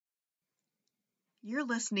You're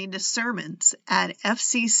listening to Sermons at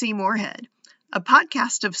FCC Moorhead, a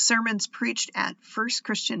podcast of sermons preached at First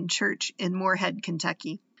Christian Church in Moorhead,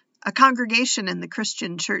 Kentucky. A congregation in the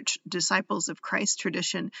Christian Church Disciples of Christ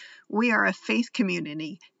tradition, we are a faith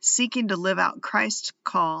community seeking to live out Christ's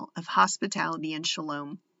call of hospitality and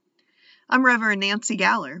shalom. I'm Reverend Nancy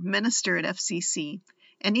Galler, minister at FCC,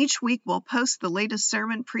 and each week we'll post the latest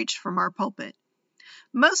sermon preached from our pulpit.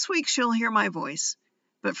 Most weeks you'll hear my voice,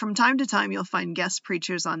 but from time to time you'll find guest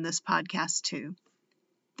preachers on this podcast too.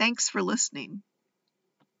 Thanks for listening.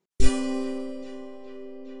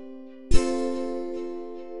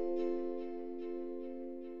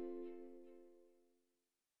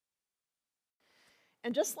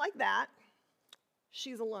 And just like that,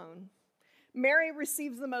 she's alone. Mary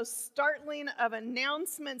receives the most startling of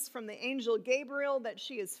announcements from the angel Gabriel that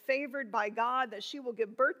she is favored by God, that she will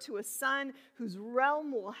give birth to a son whose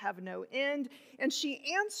realm will have no end. And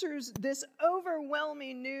she answers this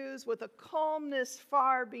overwhelming news with a calmness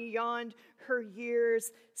far beyond her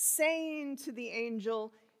years, saying to the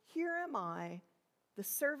angel, "Here am I, the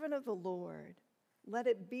servant of the Lord. Let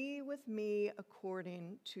it be with me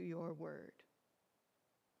according to your word."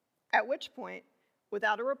 At which point,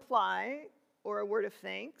 without a reply or a word of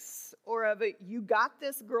thanks or of a "you got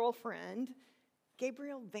this, girlfriend,"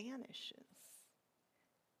 Gabriel vanishes.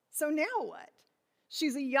 So now what?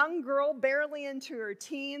 She's a young girl barely into her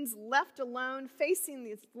teens, left alone, facing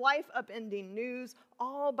this life upending news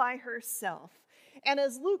all by herself. And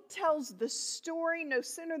as Luke tells the story, no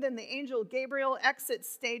sooner than the angel Gabriel exits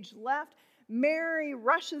stage left, Mary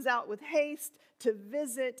rushes out with haste to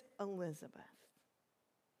visit Elizabeth.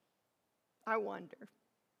 I wonder,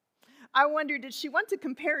 did she want to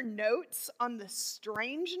compare notes on the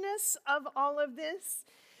strangeness of all of this?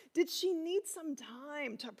 Did she need some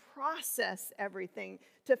time to process everything,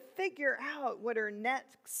 to figure out what her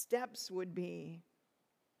next steps would be?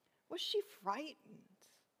 Was she frightened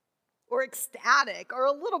or ecstatic or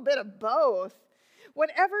a little bit of both?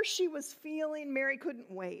 Whatever she was feeling, Mary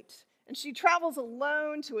couldn't wait. And she travels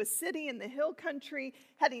alone to a city in the hill country,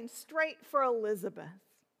 heading straight for Elizabeth.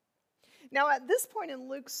 Now, at this point in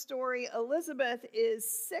Luke's story, Elizabeth is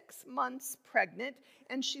 6 months pregnant,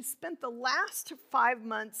 and she spent the last 5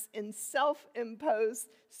 months in self-imposed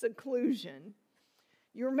seclusion.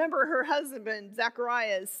 You remember her husband,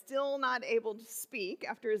 Zechariah, is still not able to speak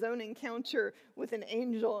after his own encounter with an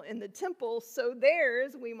angel in the temple, so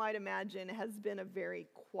theirs, we might imagine, has been a very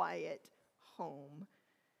quiet home.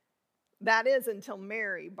 That is until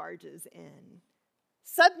Mary barges in.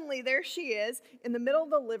 Suddenly, there she is in the middle of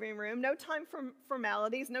the living room. No time for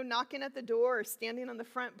formalities, no knocking at the door or standing on the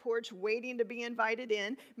front porch waiting to be invited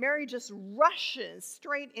in. Mary just rushes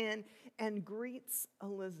straight in and greets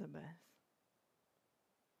Elizabeth.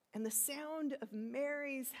 And the sound of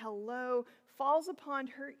Mary's hello falls upon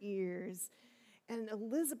her ears, and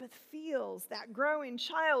Elizabeth feels that growing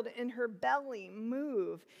child in her belly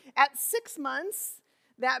move. At 6 months,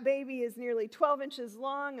 that baby is nearly 12 inches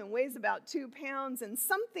long and weighs about 2 pounds, and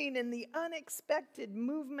something in the unexpected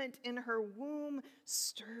movement in her womb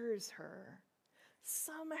stirs her.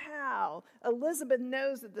 Somehow, Elizabeth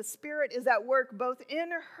knows that the Spirit is at work both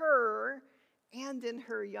in her and in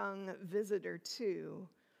her young visitor, too.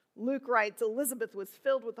 Luke writes, Elizabeth was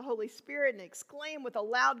filled with the Holy Spirit and exclaimed with a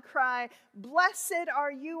loud cry, "Blessed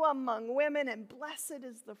are you among women, and blessed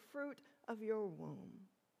is the fruit of your womb."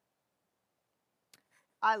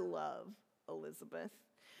 I love Elizabeth.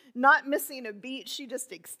 Not missing a beat, she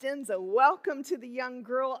just extends a welcome to the young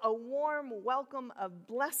girl, a warm welcome of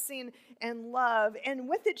blessing and love. And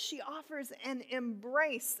with it, she offers an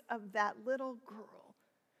embrace of that little girl,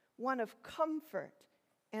 one of comfort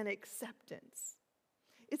and acceptance.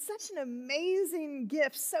 It's such an amazing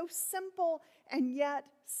gift, so simple and yet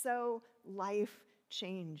so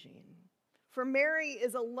life-changing. For Mary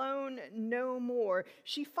is alone no more.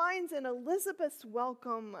 She finds in Elizabeth's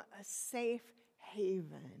welcome a safe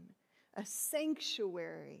haven, a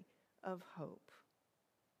sanctuary of hope.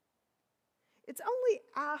 It's only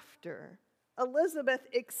after Elizabeth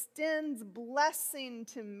extends blessing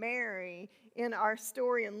to Mary in our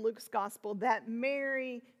story in Luke's gospel that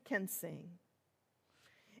Mary can sing.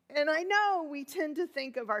 And I know we tend to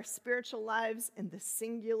think of our spiritual lives in the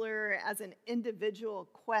singular as an individual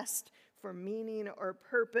quest for meaning or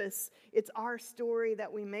purpose. It's our story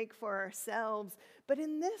that we make for ourselves. But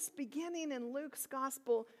in this beginning in Luke's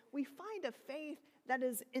gospel, we find a faith that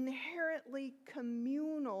is inherently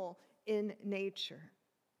communal in nature.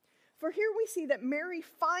 For here we see that Mary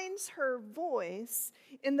finds her voice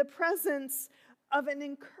in the presence of an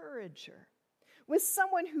encourager. with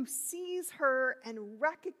someone who sees her and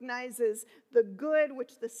recognizes the good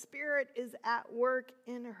which the Spirit is at work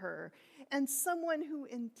in her, and someone who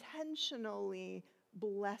intentionally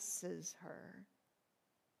blesses her.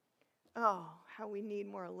 Oh, how we need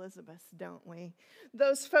more Elizabeths, don't we?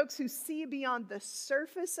 Those folks who see beyond the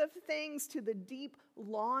surface of things to the deep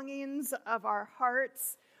longings of our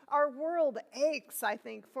hearts. Our world aches, I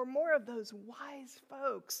think, for more of those wise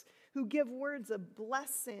folks who give words of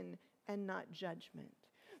blessing and not judgment.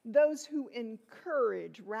 Those who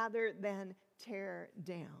encourage rather than tear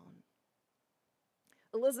down.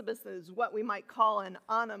 Elizabeth is what we might call an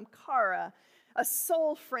anam cara, a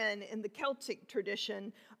soul friend in the Celtic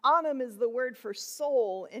tradition. Anam is the word for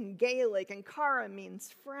soul in Gaelic, and cara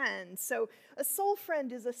means friend. So a soul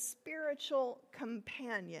friend is a spiritual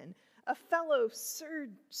companion, a fellow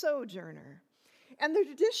sojourner. And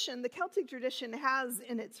the Celtic tradition has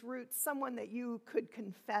in its roots someone that you could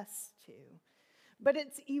confess to. But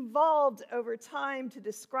it's evolved over time to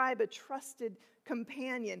describe a trusted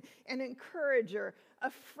companion, an encourager,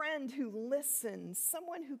 a friend who listens,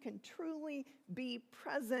 someone who can truly be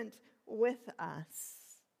present with us.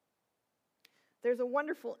 There's a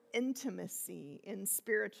wonderful intimacy in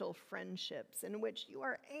spiritual friendships in which you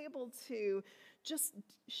are able to just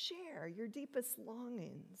share your deepest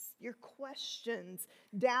longings, your questions,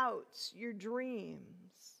 doubts, your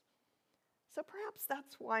dreams. So perhaps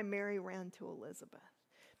that's why Mary ran to Elizabeth,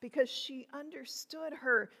 because she understood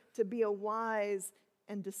her to be a wise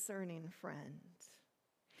and discerning friend.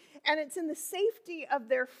 And it's in the safety of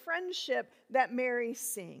their friendship that Mary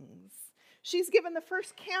sings. She's given the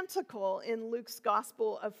first canticle in Luke's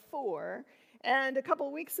Gospel of 4, and a couple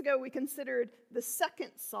of weeks ago we considered the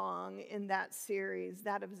second song in that series,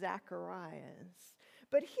 that of Zacharias.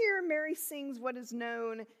 But here Mary sings what is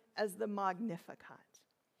known as the Magnificat.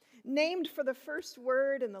 Named for the first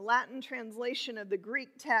word in the Latin translation of the Greek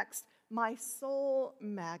text, my soul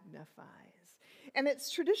magnifies. And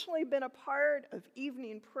it's traditionally been a part of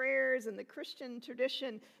evening prayers in the Christian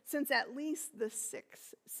tradition since at least the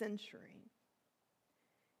 6th century.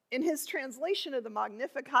 In his translation of the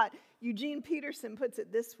Magnificat, Eugene Peterson puts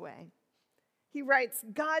it this way. He writes,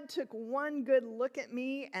 God took one good look at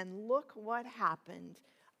me and look what happened.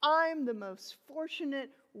 I'm the most fortunate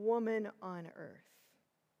woman on earth.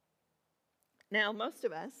 Now, most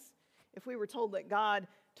of us, if we were told that God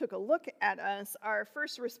took a look at us, our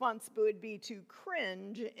first response would be to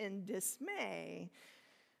cringe in dismay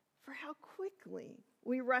for how quickly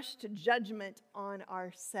we rush to judgment on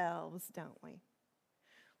ourselves, don't we?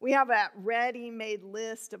 We have a ready-made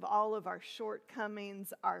list of all of our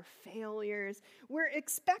shortcomings, our failures. We're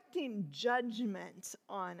expecting judgment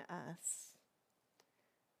on us.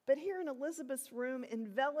 But here in Elizabeth's room,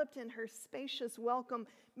 enveloped in her spacious welcome,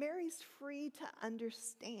 Mary's free to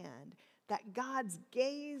understand that God's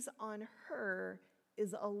gaze on her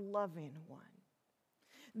is a loving one.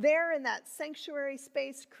 There in that sanctuary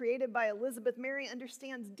space created by Elizabeth, Mary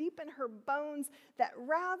understands deep in her bones that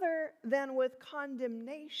rather than with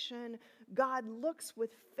condemnation, God looks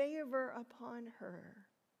with favor upon her.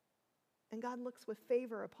 And God looks with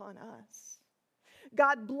favor upon us.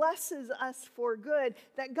 God blesses us for good,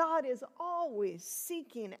 that God is always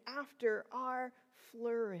seeking after our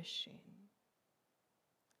flourishing.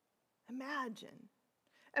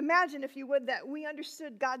 Imagine, if you would, that we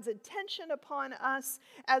understood God's attention upon us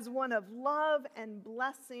as one of love and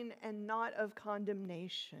blessing and not of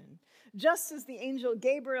condemnation. Just as the angel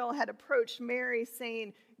Gabriel had approached Mary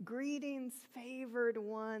saying, "Greetings, favored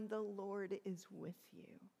one, the Lord is with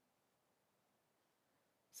you."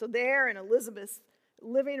 So there in Elizabeth's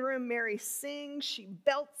living room, Mary sings. She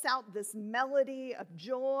belts out this melody of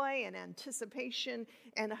joy and anticipation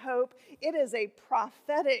and hope. It is a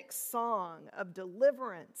prophetic song of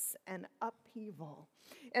deliverance and upheaval.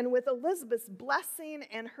 And with Elizabeth's blessing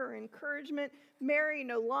and her encouragement, Mary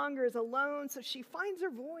no longer is alone, so she finds her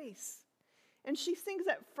voice. And she sings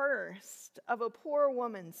at first of a poor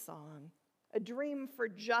woman's song, a dream for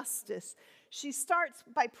justice. She starts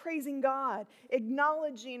by praising God,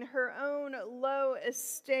 acknowledging her own low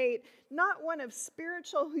estate, not one of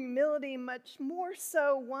spiritual humility, much more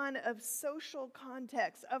so one of social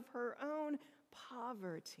context, of her own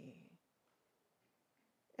poverty.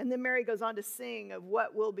 And then Mary goes on to sing of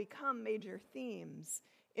what will become major themes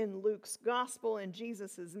in Luke's gospel and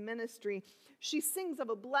Jesus' ministry. She sings of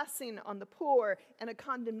a blessing on the poor and a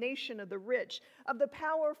condemnation of the rich, of the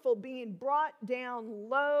powerful being brought down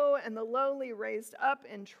low and the lowly raised up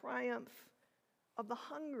in triumph, of the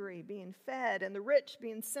hungry being fed and the rich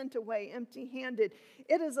being sent away empty-handed.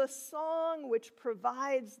 It is a song which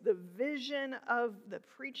provides the vision of the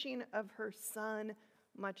preaching of her son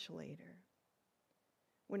much later.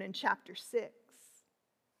 when in chapter 6,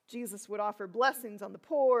 Jesus would offer blessings on the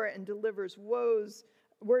poor and delivers words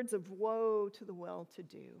of woe to the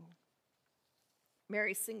well-to-do.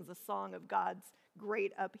 Mary sings a song of God's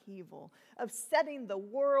great upheaval, of setting the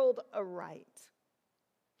world aright.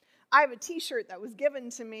 I have a t-shirt that was given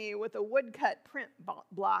to me with a woodcut print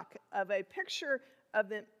block of a picture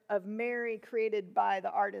of Mary created by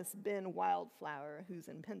the artist Ben Wildflower, who's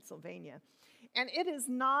in Pennsylvania. And it is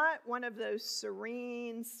not one of those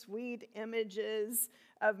serene, sweet images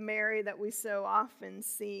of Mary that we so often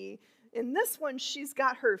see. In this one, she's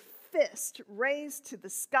got her fist raised to the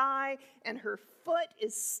sky, and her foot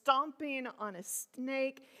is stomping on a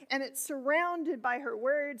snake, and it's surrounded by her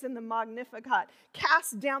words in the Magnificat,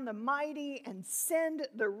 cast down the mighty and send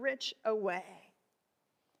the rich away.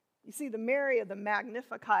 You see, the Mary of the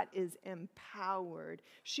Magnificat is empowered.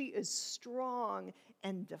 She is strong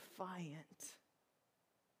and defiant.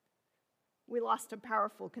 We lost a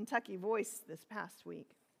powerful Kentucky voice this past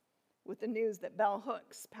week with the news that Bell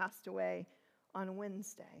Hooks passed away on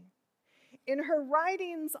Wednesday. In her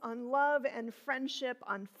writings on love and friendship,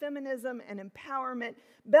 on feminism and empowerment,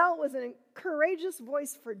 Bell was a courageous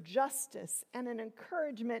voice for justice and an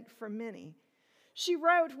encouragement for many. She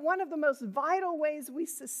wrote, "One of the most vital ways we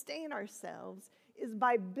sustain ourselves is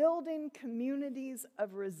by building communities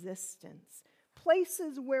of resistance,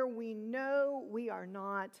 places where we know we are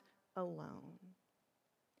not alone."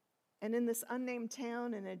 And in this unnamed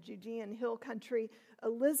town in a Judean hill country,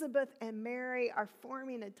 Elizabeth and Mary are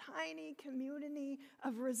forming a tiny community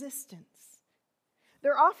of resistance.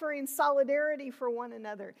 They're offering solidarity for one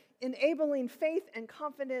another, enabling faith and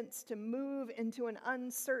confidence to move into an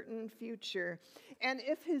uncertain future. And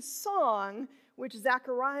if his song, which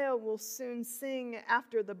Zechariah will soon sing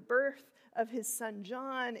after the birth of his son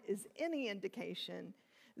John, is any indication,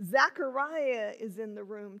 Zechariah is in the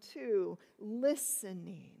room too,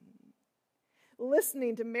 listening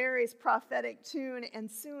to Mary's prophetic tune, and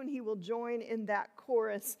soon he will join in that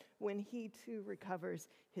chorus when he too recovers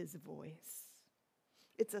his voice.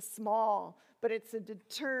 It's a small, but it's a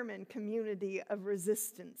determined community of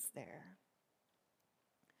resistance there.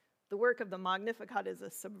 The work of the Magnificat is a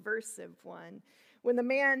subversive one. When the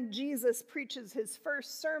man Jesus preaches his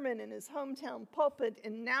first sermon in his hometown pulpit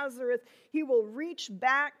in Nazareth, he will reach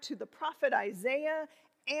back to the prophet Isaiah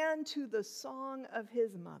and to the song of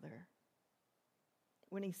his mother.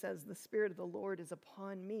 When he says, "The Spirit of the Lord is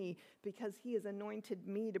upon me because he has anointed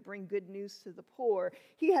me to bring good news to the poor.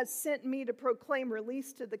 He has sent me to proclaim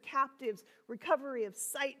release to the captives, recovery of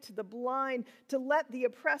sight to the blind, to let the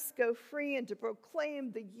oppressed go free, and to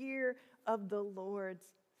proclaim the year of the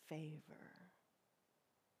Lord's favor."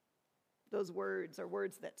 Those words are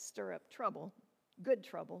words that stir up trouble, good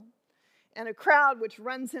trouble, and a crowd which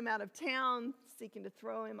runs him out of town, seeking to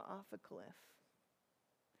throw him off a cliff.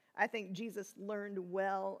 I think Jesus learned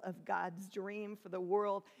well of God's dream for the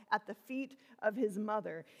world at the feet of his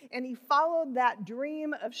mother. And he followed that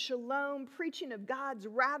dream of shalom, preaching of God's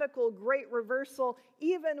radical great reversal,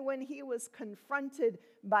 even when he was confronted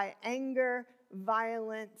by anger,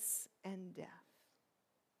 violence, and death.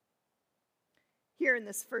 Here in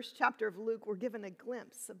this first chapter of Luke, we're given a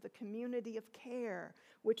glimpse of the community of care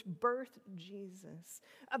which birthed Jesus,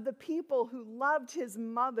 of the people who loved his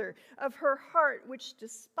mother, of her heart which,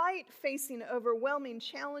 despite facing overwhelming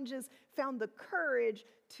challenges, found the courage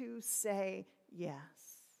to say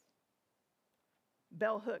yes.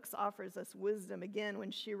 Bell Hooks offers us wisdom again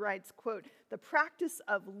when she writes, quote, "The practice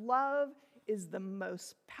of love is the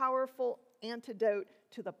most powerful antidote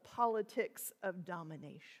to the politics of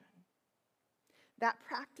domination." That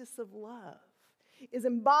practice of love is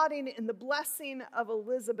embodied in the blessing of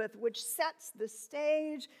Elizabeth, which sets the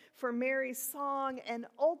stage for Mary's song and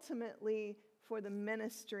ultimately for the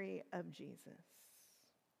ministry of Jesus.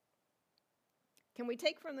 Can we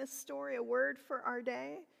take from this story a word for our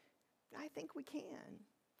day? I think we can.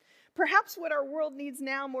 Perhaps what our world needs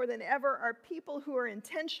now more than ever are people who are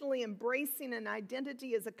intentionally embracing an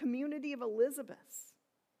identity as a community of Elizabeths.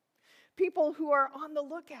 People who are on the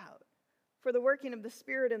lookout for the working of the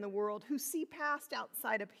Spirit in the world, who see past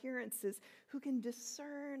outside appearances, who can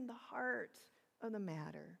discern the heart of the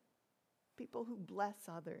matter. People who bless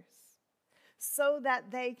others so that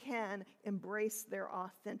they can embrace their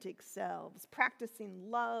authentic selves, practicing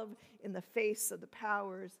love in the face of the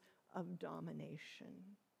powers of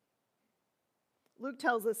domination. Luke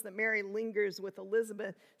tells us that Mary lingers with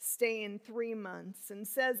Elizabeth, staying 3 months, and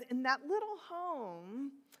says in that little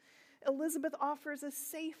home, Elizabeth offers a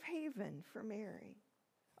safe haven for Mary,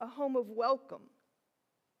 a home of welcome,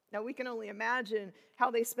 Now, we can only imagine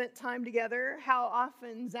how they spent time together, how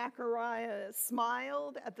often Zechariah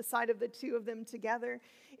smiled at the sight of the two of them together.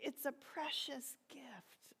 It's a precious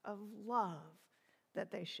gift of love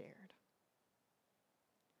that they shared.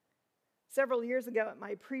 Several years ago at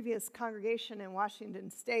my previous congregation in Washington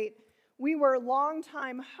State, we were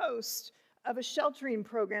longtime hosts of a sheltering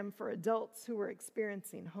program for adults who were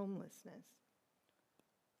experiencing homelessness.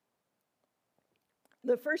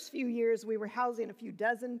 The first few years, we were housing a few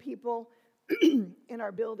dozen people in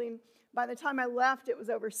our building. By the time I left, it was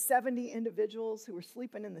over 70 individuals who were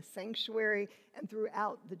sleeping in the sanctuary and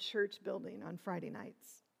throughout the church building on Friday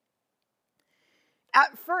nights.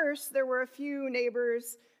 At first, there were a few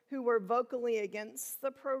neighbors who were vocally against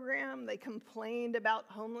the program. They complained about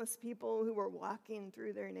homeless people who were walking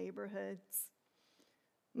through their neighborhoods.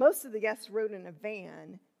 Most of the guests rode in a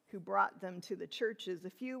van who brought them to the churches. A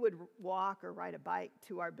few would walk or ride a bike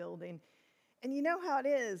to our building. And you know how it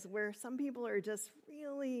is, where some people are just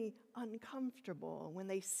really uncomfortable when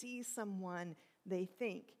they see someone they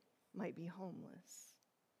think might be homeless.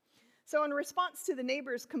 So in response to the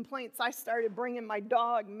neighbors' complaints, I started bringing my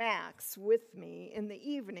dog Max with me in the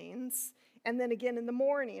evenings and then again in the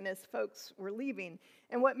morning as folks were leaving.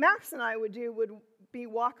 And what Max and I would do would be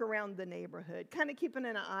walk around the neighborhood, kind of keeping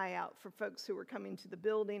an eye out for folks who were coming to the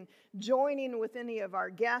building, joining with any of our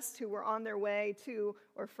guests who were on their way to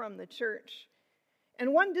or from the church.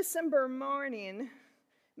 And one December morning,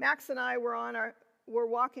 Max and I were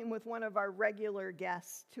walking with one of our regular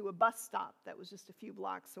guests to a bus stop that was just a few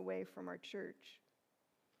blocks away from our church.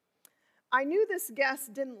 I knew this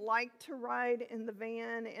guest didn't like to ride in the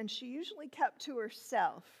van, and she usually kept to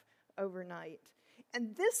herself overnight.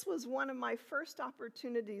 And this was one of my first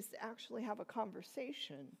opportunities to actually have a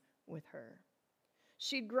conversation with her.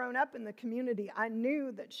 She'd grown up in the community. I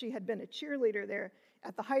knew that she had been a cheerleader there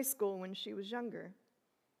at the high school when she was younger.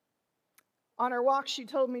 On her walk, she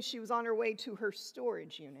told me she was on her way to her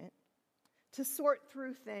storage unit to sort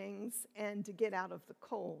through things and to get out of the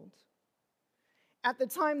cold. At the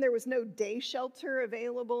time, there was no day shelter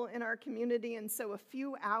available in our community, and so a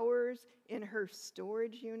few hours in her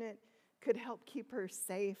storage unit could help keep her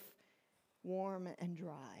safe, warm, and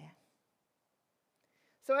dry.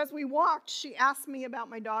 So as we walked, she asked me about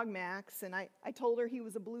my dog, Max, and I told her he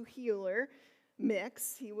was a Blue Heeler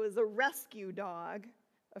mix. He was a rescue dog.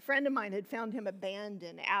 A friend of mine had found him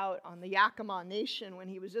abandoned out on the Yakima Nation when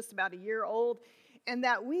he was just about a year old, and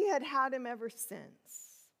that we had had him ever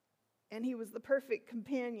since. And he was the perfect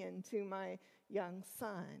companion to my young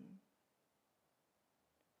son.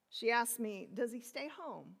 She asked me, does he stay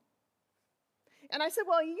home? And I said,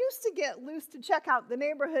 well, he used to get loose to check out the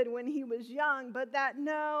neighborhood when he was young, but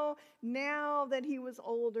now that he was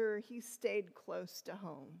older, he stayed close to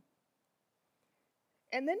home.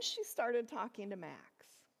 And then she started talking to Max.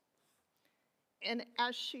 And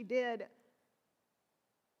as she did,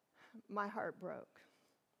 my heart broke.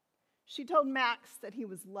 She told Max that he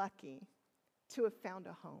was lucky to have found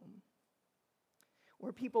a home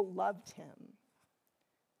where people loved him,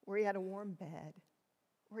 where he had a warm bed,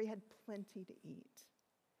 where he had plenty to eat.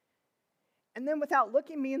 And then without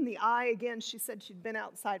looking me in the eye again, she said she'd been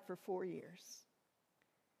outside for 4 years.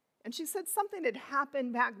 And she said something had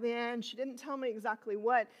happened back then. She didn't tell me exactly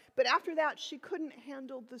what, but after that, she couldn't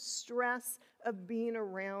handle the stress of being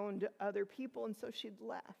around other people, and so she'd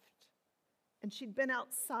left. And she'd been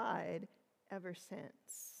outside ever since,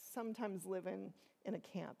 sometimes living in a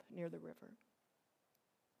camp near the river.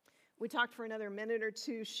 We talked for another minute or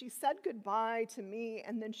two. She said goodbye to me,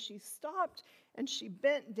 and then she stopped, and she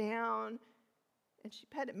bent down, and she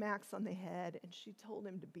patted Max on the head, and she told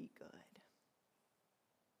him to be good.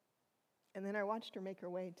 And then I watched her make her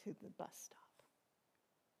way to the bus stop.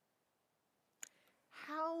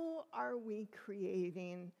 How are we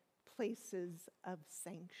creating places of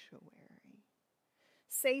sanctuary,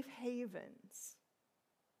 safe havens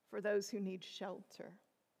for those who need shelter,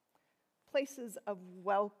 places of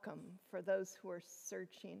welcome for those who are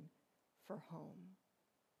searching for home?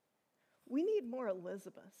 We need more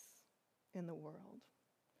Elizabeths in the world.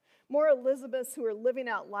 More Elizabeths who are living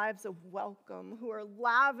out lives of welcome, who are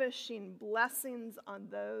lavishing blessings on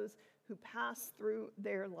those who pass through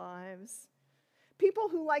their lives. People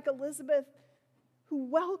who, like Elizabeth, who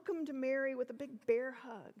welcomed Mary with a big bear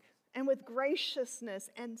hug and with graciousness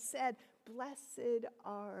and said, "Blessed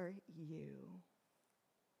are you."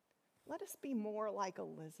 Let us be more like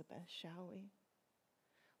Elizabeth, shall we?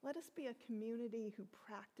 Let us be a community who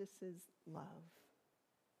practices love,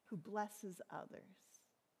 who blesses others,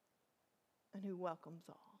 and who welcomes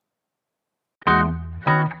all.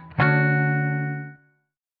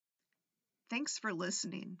 Thanks for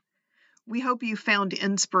listening. We hope you found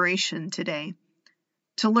inspiration today.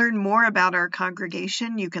 To learn more about our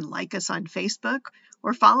congregation, you can like us on Facebook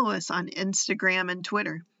or follow us on Instagram and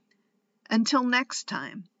Twitter. Until next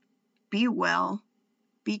time, be well,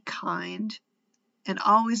 be kind, and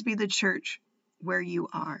always be the church where you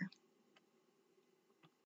are.